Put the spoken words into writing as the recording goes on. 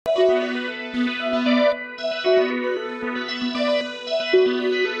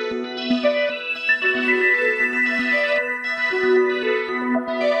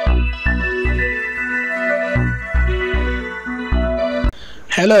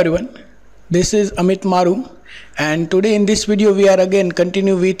Hello everyone, this is Amit Maru, and today in this video we are again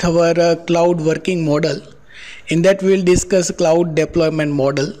continue with our cloud working model. In that we will discuss cloud deployment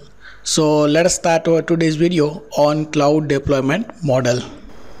model. So let us start our today's video on cloud deployment model.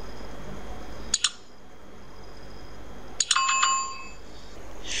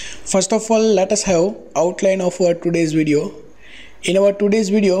 First of all, let us have outline of our today's video. In our today's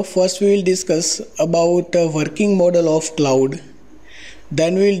video, first we will discuss about working model of cloud.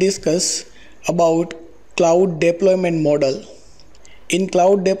 Then we will discuss about cloud deployment model. In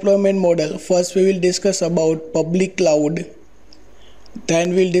cloud deployment model, first we will discuss about public cloud.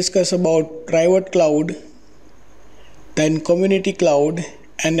 Then we will discuss about private cloud. Then community cloud.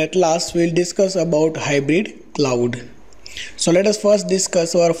 And at last we will discuss about hybrid cloud. So let us first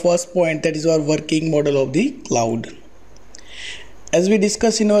discuss our first point, that is our working model of the cloud. As we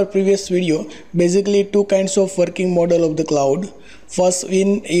discussed in our previous video, basically two kinds of working model of the cloud. First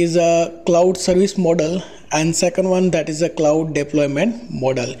one is a cloud service model and second one, that is a cloud deployment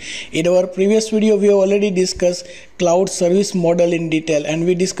model. In our previous video we have already discussed cloud service model in detail, and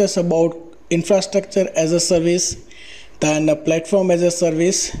we discussed about infrastructure as a service, then a platform as a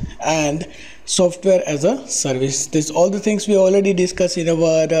service, and software as a service. This all the things we already discussed in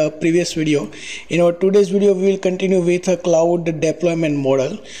our previous video. In our today's video we will continue with a cloud deployment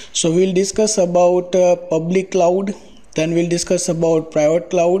model. So we will discuss about public cloud, then we will discuss about private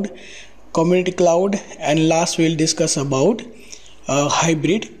cloud, community cloud, and last we will discuss about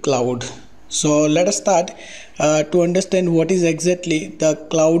hybrid cloud. So let us start to understand what is exactly the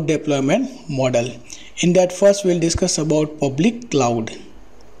cloud deployment model. In that, first we will discuss about public cloud.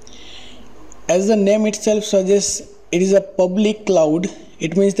 As the name itself suggests, it is a public cloud.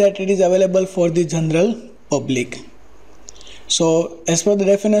 It means that it is available for the general public. So as per the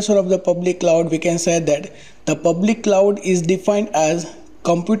definition of the public cloud, we can say that the public cloud is defined as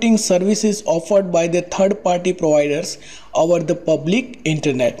computing services offered by the third-party providers over the public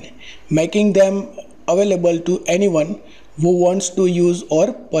internet, making them available to anyone who wants to use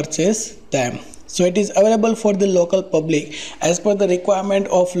or purchase them. So it is available for the local public. As per the requirement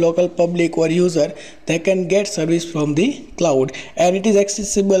of local public or user, they can get service from the cloud, and it is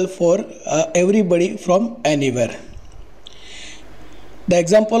accessible for everybody from anywhere. The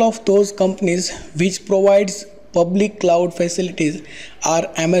example of those companies which provides public cloud facilities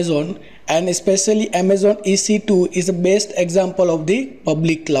are Amazon, and especially Amazon EC2 is the best example of the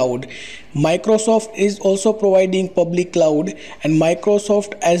public cloud. Microsoft is also providing public cloud, and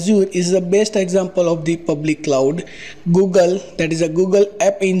Microsoft Azure is the best example of the public cloud. Google, that is a Google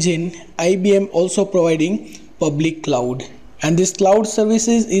App Engine, IBM also providing public cloud, and this cloud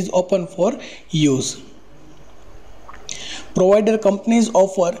services is open for use. Provider companies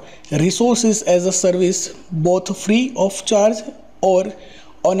offer resources as a service, both free of charge or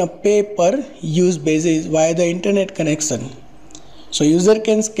on a pay-per-use basis via the internet connection. So user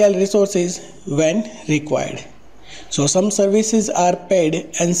can scale resources when required. So some services are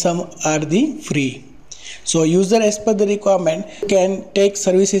paid and some are the free. So user, as per the requirement, can take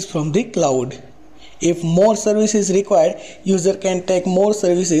services from the cloud. If more services required, user can take more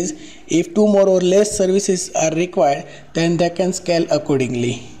services. If two more or less services are required, then they can scale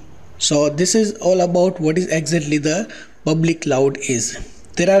accordingly. So this is all about what is exactly the public cloud is.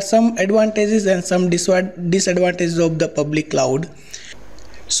 There are some advantages and some disadvantages of the public cloud.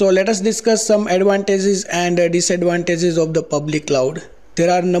 So let us discuss some advantages and disadvantages of the public cloud.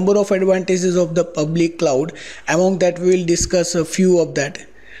 There are a number of advantages of the public cloud. Among that, we will discuss a few of that.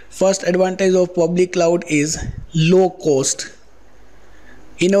 First advantage of public cloud is low cost.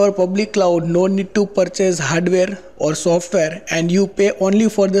 In our public cloud, no need to purchase hardware or software, and you pay only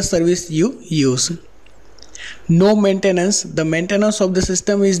for the service you use. No maintenance. The maintenance of the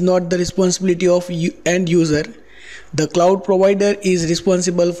system is not the responsibility of end user. The cloud provider is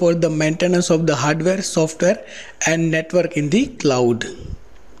responsible for the maintenance of the hardware, software, and network in the cloud.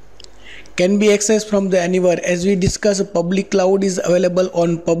 Can be accessed from the anywhere. As we discussed, public cloud is available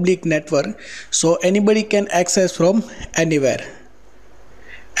on public network, so anybody can access from anywhere.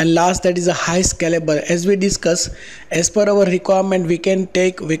 And last, that is a high scalable. As we discuss, as per our requirement, we can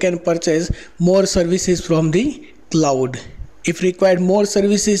purchase more services from the cloud. If required more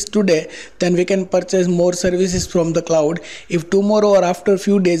services today, then we can purchase more services from the cloud. If tomorrow or after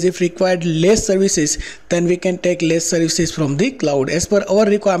few days, if required less services, then we can take less services from the cloud. As per our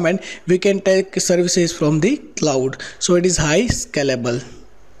requirement, we can take services from the cloud. So it is high scalable.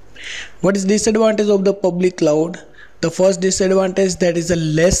 What is disadvantage of the public cloud? The first disadvantage, that is a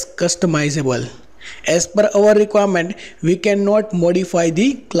less customizable. As per our requirement, we cannot modify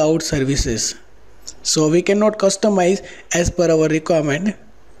the cloud services. So we cannot customize as per our requirement.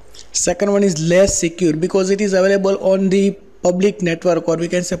 Second one is less secure because it is available on the public network, or we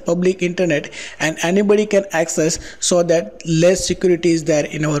can say public internet, and anybody can access, so that less security is there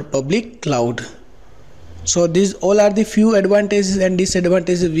in our public cloud. So these all are the few advantages and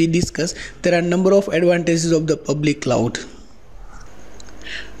disadvantages we discuss. There are a number of advantages of the public cloud.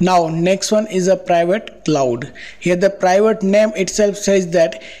 Now next one is a private cloud. Here the private name itself says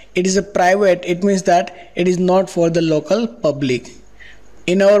that it is a private. It means that it is not for the local public.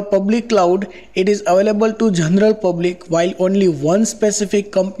 In our public cloud, it is available to general public, while only one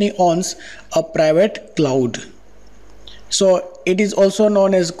specific company owns a private cloud. So it is also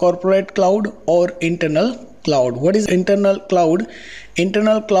known as corporate cloud or internal cloud. What is internal cloud?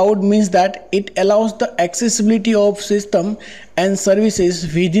 Internal cloud means that it allows the accessibility of system and services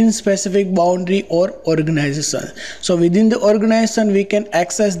within specific boundary or organization. So within the organization we can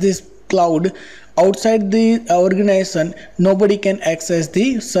access this cloud. Outside the organization, nobody can access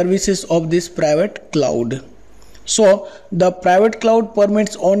the services of this private cloud. So the private cloud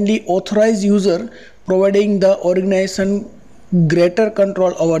permits only authorized user, providing the organization greater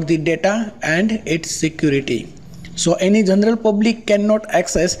control over the data and its security. So any general public cannot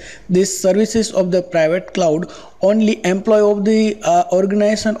access these services of the private cloud. Only employee of the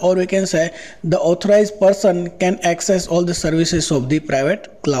organization, or we can say the authorized person, can access all the services of the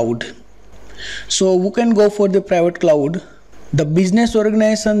private cloud. So who can go for the private cloud? The business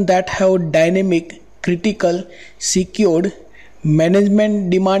organization that have dynamic, critical, secured,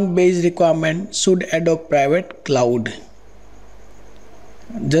 management demand-based requirement should adopt private cloud.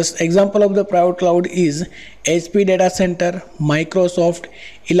 Just example of the private cloud is HP Data Center, Microsoft,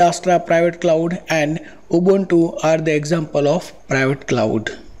 Elastra Private Cloud, and Ubuntu are the example of private cloud.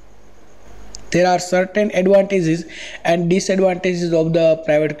 There are certain advantages and disadvantages of the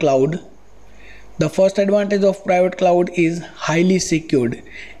private cloud. The first advantage of private cloud is highly secured.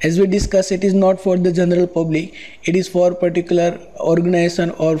 As we discussed, it is not for the general public, it is for particular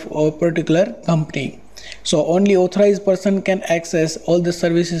organization or particular company. So only authorized person can access all the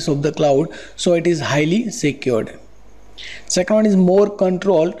services of the cloud, so it is highly secured. Second one is more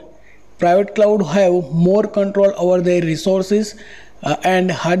control. Private cloud have more control over their resources and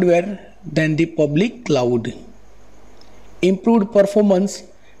hardware than the public cloud. Improved performance.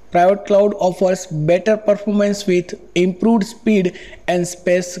 Private cloud offers better performance with improved speed and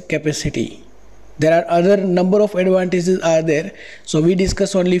space capacity. There are other number of advantages are there, so we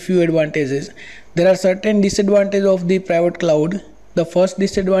discuss only few advantages. There are certain disadvantages of the private cloud. The first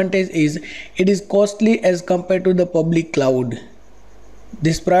disadvantage is it is costly as compared to the public cloud.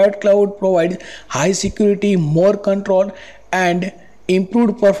 This private cloud provides high security, more control, and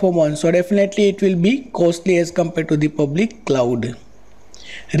improved performance, so definitely it will be costly as compared to the public cloud.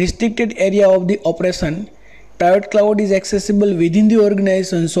 Restricted area of the operation. Private cloud is accessible within the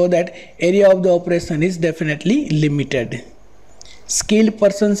organization, so that area of the operation is definitely limited. Skilled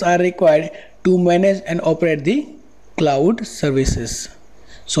persons are required to manage and operate the cloud services.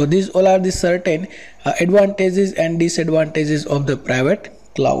 So these all are the certain advantages and disadvantages of the private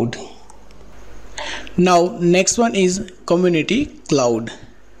cloud. Now next one is community cloud.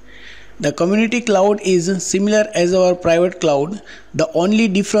 The community cloud is similar as our private cloud. The only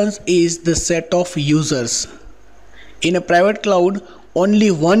difference is the set of users. In a private cloud,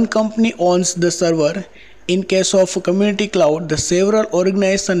 only one company owns the server. In case of a community cloud, the several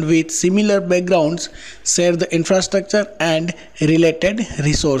organizations with similar backgrounds share the infrastructure and related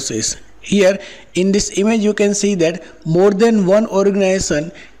resources. Here in this image you can see that more than one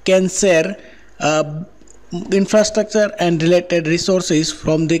organization can share infrastructure and related resources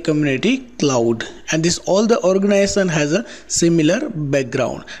from the community cloud, and this all the organization has a similar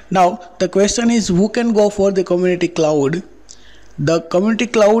background. Now the question is, who can go for the community cloud? The community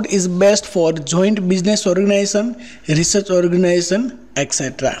cloud is best for joint business organization, research organization,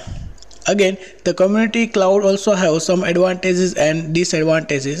 etc. Again, the community cloud also have some advantages and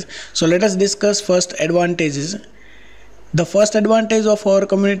disadvantages. So let us discuss first advantages. The first advantage of our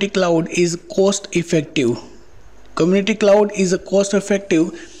community cloud is cost effective. Community cloud is cost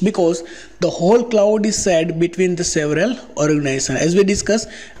effective because the whole cloud is shared between the several organizations. As we discussed,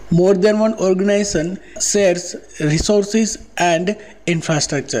 more than one organization shares resources and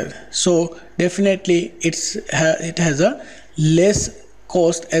infrastructure. So definitely it has a less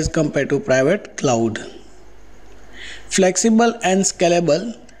cost as compared to private cloud. Flexible and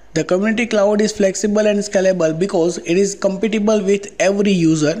scalable. The community cloud is flexible and scalable because it is compatible with every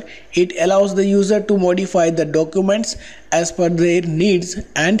user. It allows the user to modify the documents as per their needs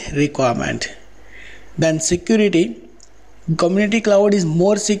and requirement. Then security. Community cloud is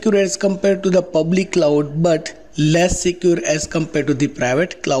more secure as compared to the public cloud, but less secure as compared to the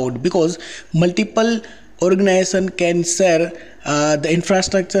private cloud, because multiple organization can share the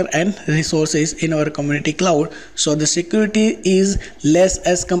infrastructure and resources in our community cloud. So the security is less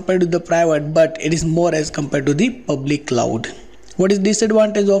as compared to the private, but it is more as compared to the public cloud. What is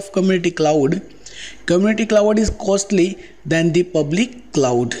disadvantage of community cloud? Community cloud is costly than the public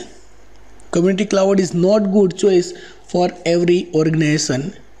cloud. Community cloud is not good choice for every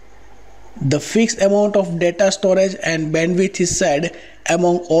organization. The fixed amount of data storage and bandwidth is shared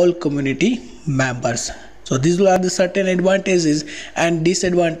among all community members. So these are the certain advantages and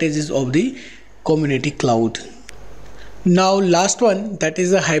disadvantages of the community cloud. Now last one, that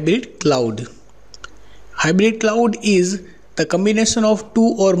is a hybrid cloud. Hybrid cloud is the combination of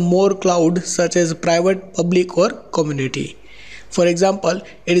two or more cloud such as private, public or community. For example,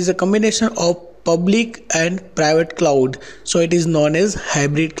 it is a combination of public and private cloud, so it is known as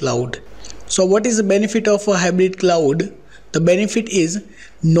hybrid cloud. So what is the benefit of a hybrid cloud? The benefit is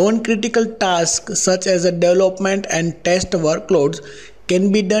non-critical tasks such as a development and test workloads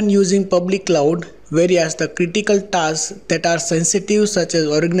can be done using public cloud, whereas the critical tasks that are sensitive such as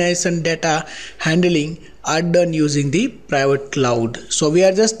organization data handling are done using the private cloud. So we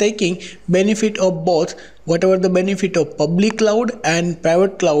are just taking benefit of both, whatever the benefit of public cloud and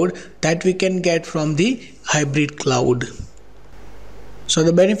private cloud that we can get from the hybrid cloud. So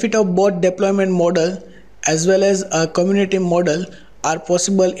the benefit of both deployment model as well as a community model are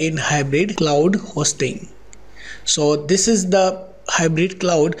possible in hybrid cloud hosting. So this is the hybrid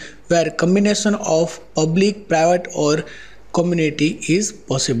cloud where combination of public, private or community is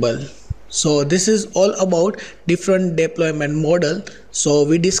possible. So this is all about different deployment model. So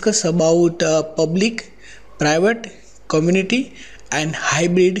we discuss about public, private, community and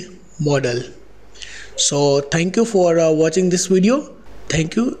hybrid model. So thank you for watching this video.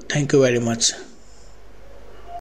 Thank you very much.